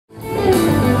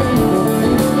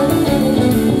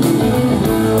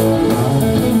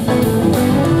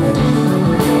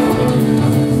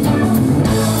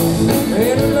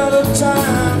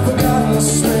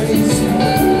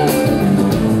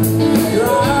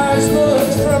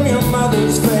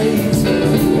his face.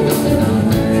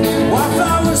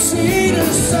 Wildflower seed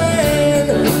and sand,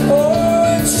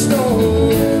 oh, and snow.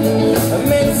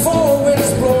 May the four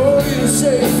winds blow you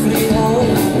safely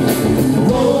home.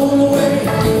 Roll away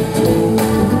the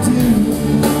dew.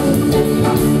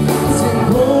 Say,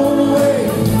 roll away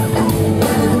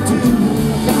the dew.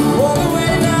 Roll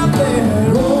away down there.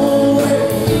 Roll away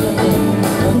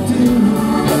the dew.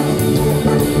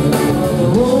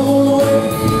 Roll away.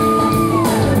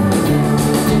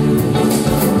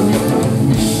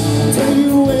 Tell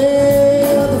you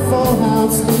where the fall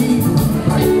house leaves,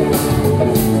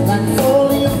 like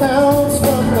 40 pounds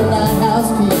from the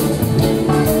lighthouse key.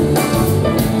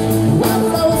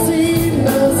 Wildflower seed,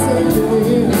 now say the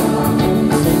wind.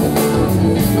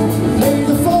 May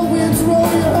the four winds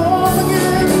roll you home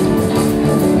again.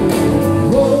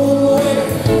 Roll away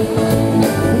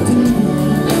the dew.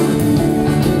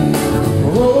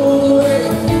 Roll away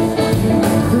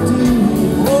the dew.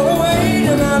 Roll away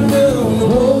to my doom.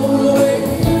 Roll away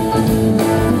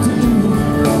the dew.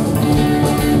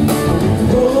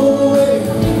 Roll away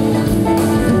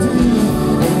the dew.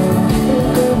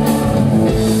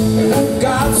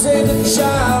 God save the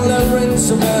child that rings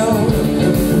a bell.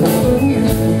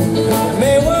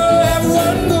 May well have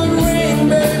one good ring,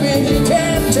 baby, you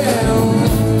can't tell.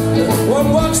 One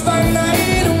walks by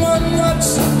night and one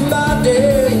walks by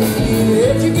day.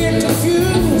 If you get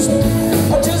confused,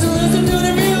 or just listen to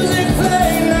the music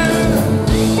play now.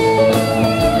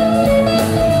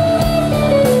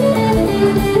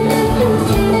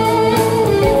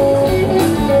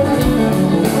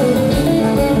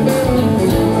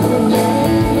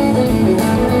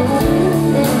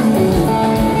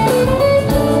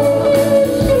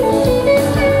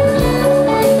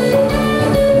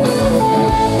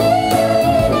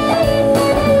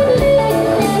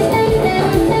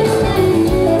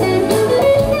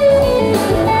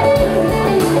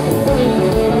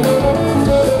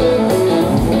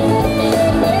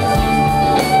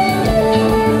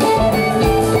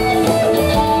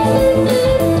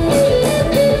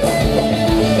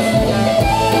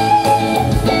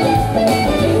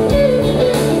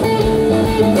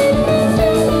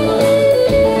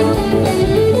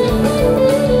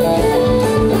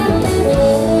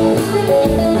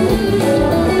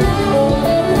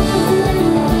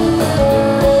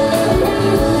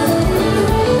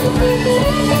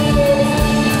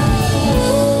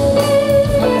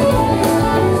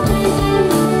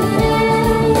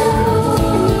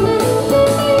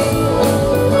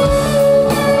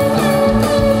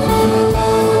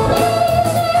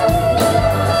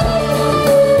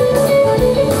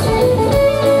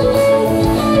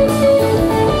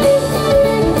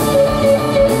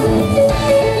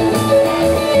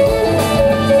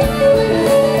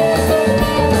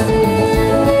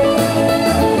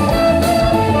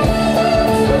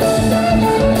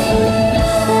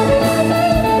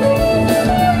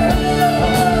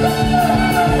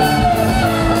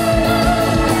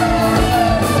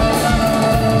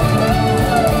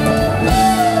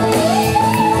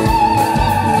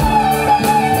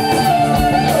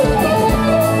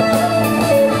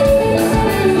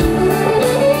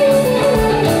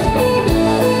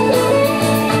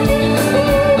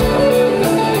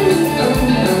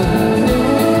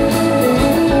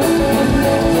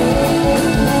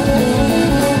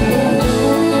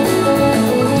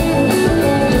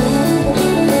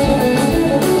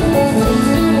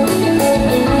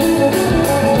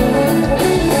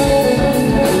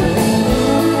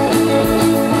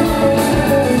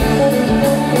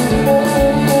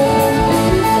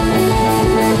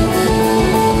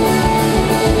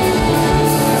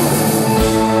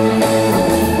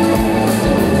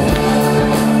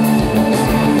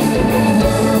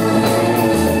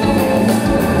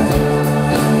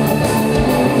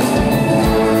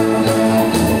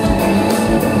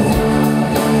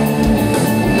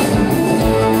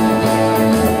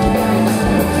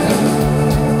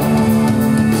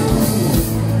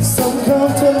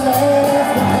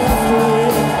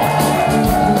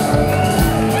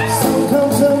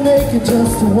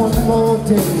 Just one more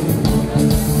day.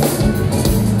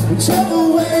 Whichever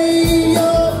way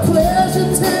your pleasure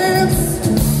tempts,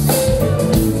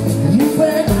 you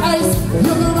break ice, you're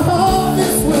gonna hold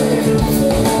this way.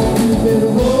 You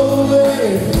better roll away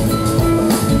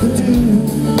the dew.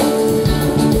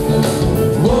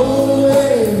 Roll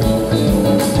away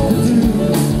the dew.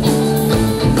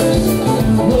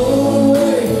 Roll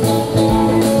away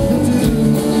the dew.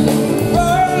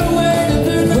 Roll away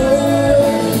the dew.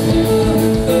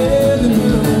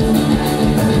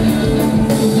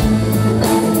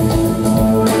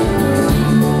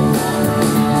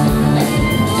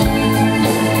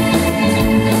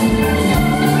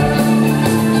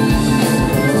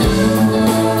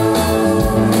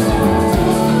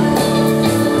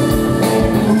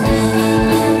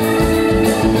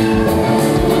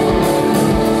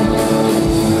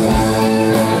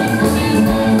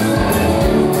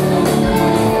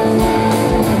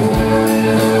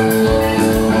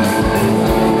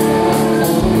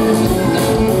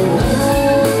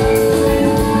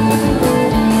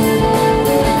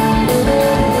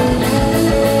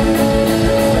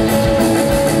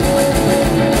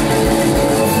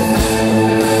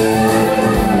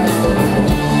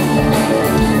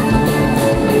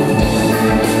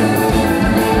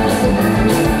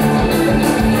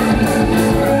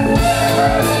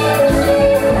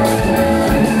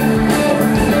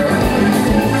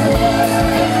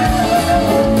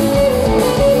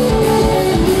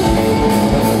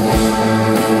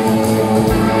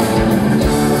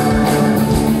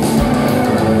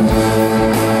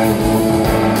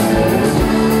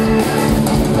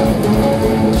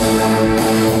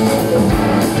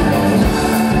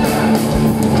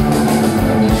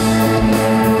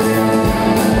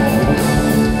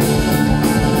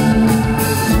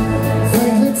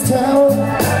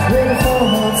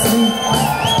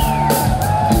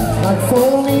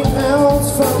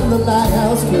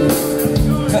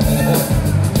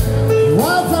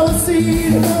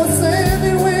 beat of a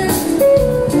sandy wind.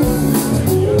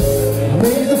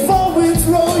 May the fall winds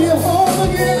roll you home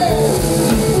again.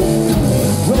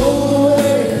 Roll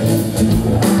away,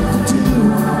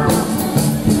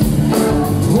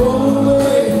 roll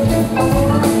away,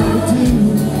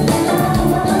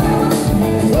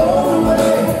 roll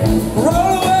away,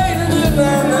 Roll away to the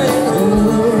night.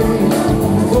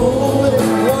 roll away.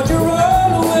 Won't you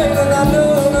roll away to the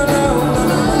night?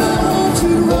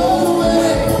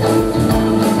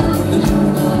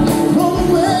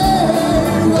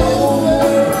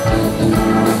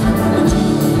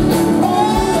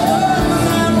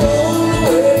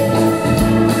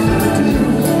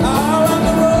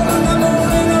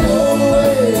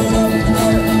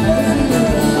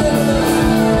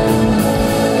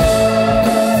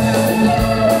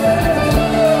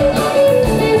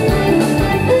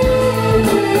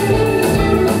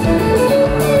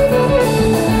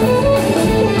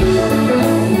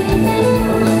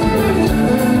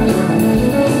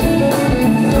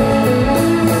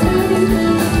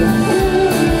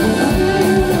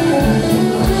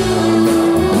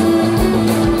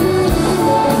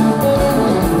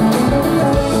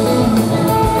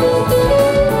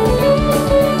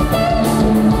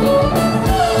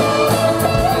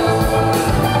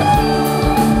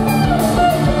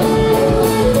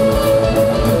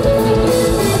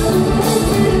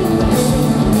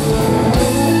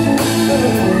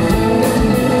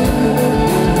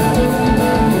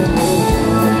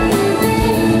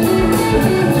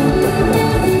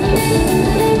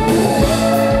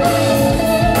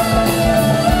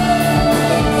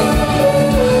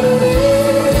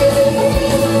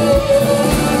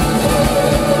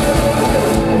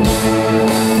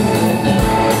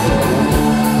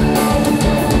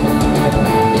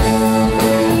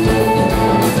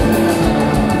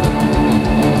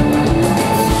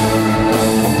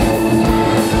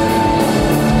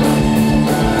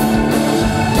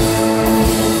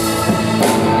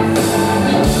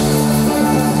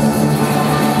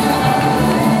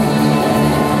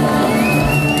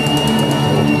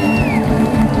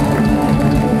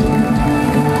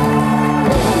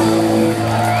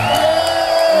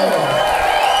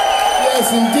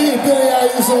 Yes, indeed, Billy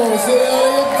Iuso, say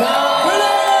that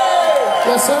again.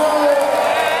 Yes, sir.